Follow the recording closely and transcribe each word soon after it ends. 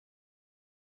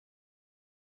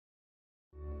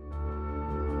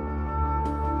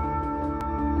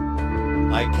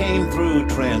I came through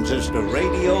transistor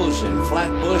radios in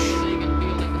Flatbush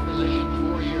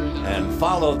and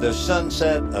followed the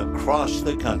sunset across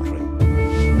the country.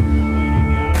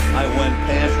 I went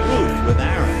past Ruth with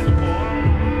Aaron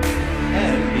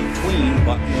and between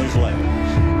Buckner's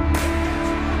legs.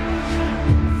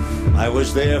 I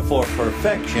was there for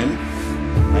perfection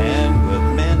and with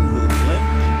men who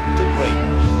limped to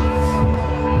greatness.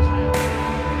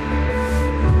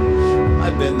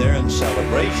 I've been there in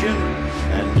celebration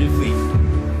and defeat,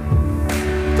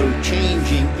 through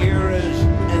changing eras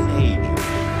and ages.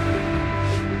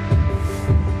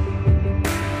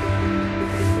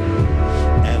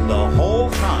 And the whole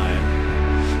time,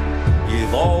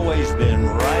 you've always been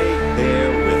right there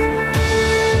with me.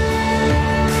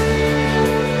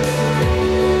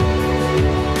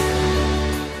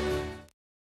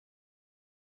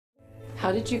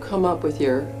 How did you come up with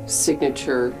your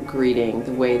signature greeting,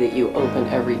 the way that you open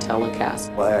every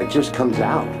telecast? Well, it just comes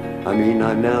out. I mean,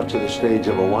 I'm now to the stage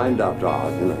of a wind-up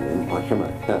dog. You know,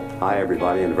 hi,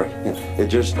 everybody. And it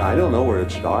just, I don't know where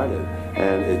it started.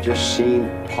 And it just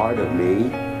seemed part of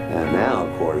me. And now,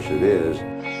 of course, it is.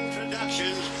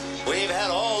 Introductions. We've had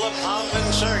all the pomp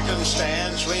and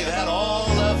circumstance. We've had all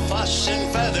the fuss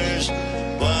and feathers.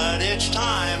 But it's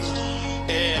time.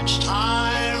 It's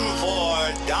time for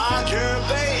Dodger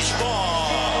baseball.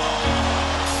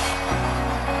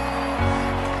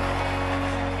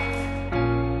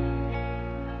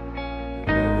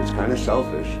 It's kind of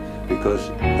selfish because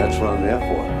that's what I'm there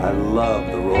for. I love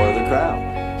the roar of the crowd.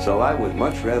 So I would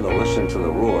much rather listen to the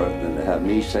roar than to have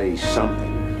me say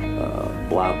something,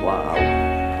 blah, blah.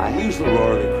 I used the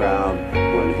roar of the crowd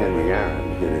when Henry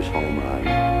Aaron hit his home run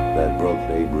that broke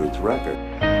Babe Ruth's record.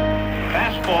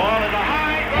 Fastball is a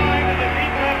high drive to the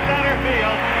deep left center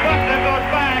field. Buckner goes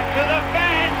back to the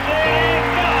fence.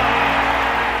 It's gone.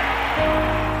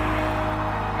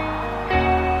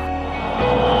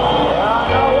 There are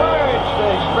no words to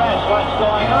express what's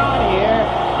going on here.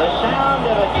 The sound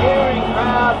of a cheering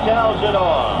crowd tells it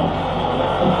all.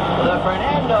 The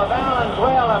Fernando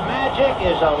Valenzuela magic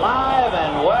is alive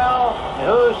and well.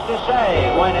 Who's to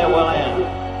say when it will end?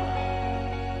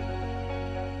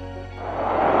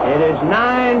 It is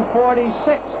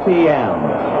 9:46 p.m.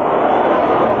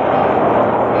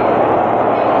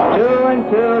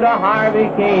 2-2 to Harvey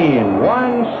Keene.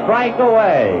 One strike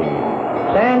away.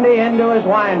 Sandy into his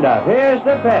windup. Here's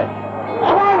the pitch.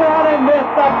 Swung on and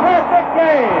missed a perfect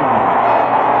game.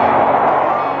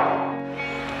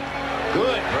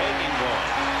 Good breaking ball.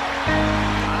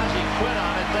 Ozzie quit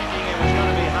on it thinking it was going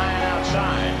to be high and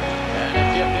outside. And it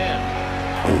dipped in.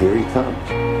 And here he comes.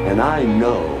 And I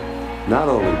know not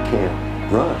only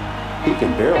can't run, he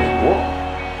can barely walk.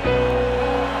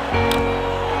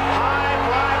 High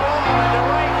fly ball into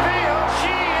right field.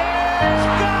 She is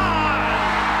gone.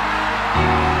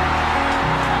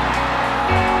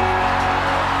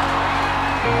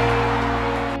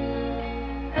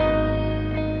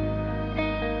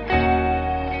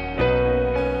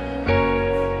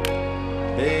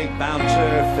 Big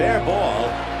bouncer, fair ball,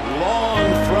 long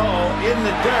throw in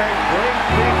the dirt, great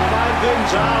pick by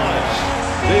Gonzalez.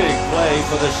 Big play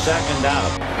for the second out.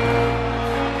 He's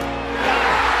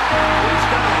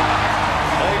got it.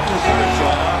 Clayton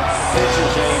Kershaw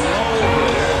pitches a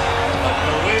no-hitter, a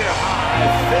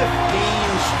career-high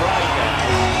 15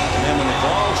 strikeouts. And then when it's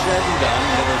all said and done,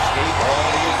 he'll escape all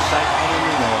the excitement in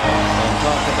the world and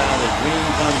talk about a dream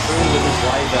come true with his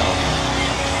life element.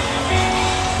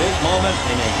 Big moment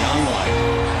in a young life.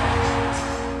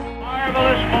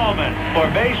 Marvelous moment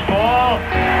for baseball.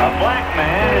 A black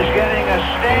man is getting a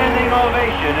standing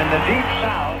ovation in the Deep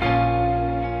South.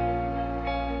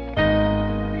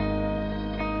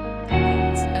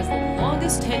 As the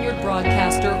longest tenured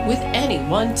broadcaster with any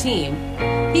one team,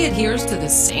 he adheres to the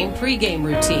same pregame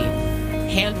routine,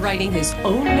 handwriting his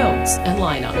own notes and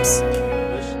lineups.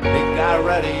 This big guy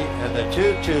ready, and the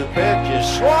 2-2 pitch is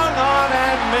swung on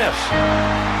and missed.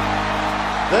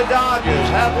 The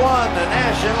Dodgers have won the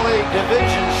National League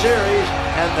Division Series,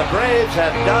 and the Braves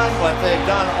have done what they've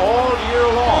done all year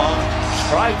long,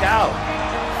 strike out.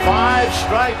 5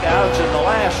 strikeouts in the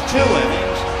last 2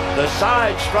 innings. The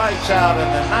side strikes out in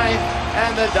the 9th,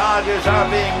 and the Dodgers are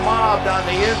being mobbed on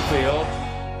the infield.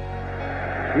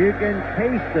 You can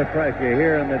taste the pressure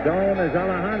here in the dome as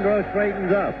Alejandro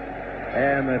straightens up.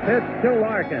 And the pitch to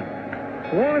Larkin.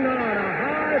 Swung on a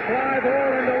high fly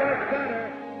ball into left center.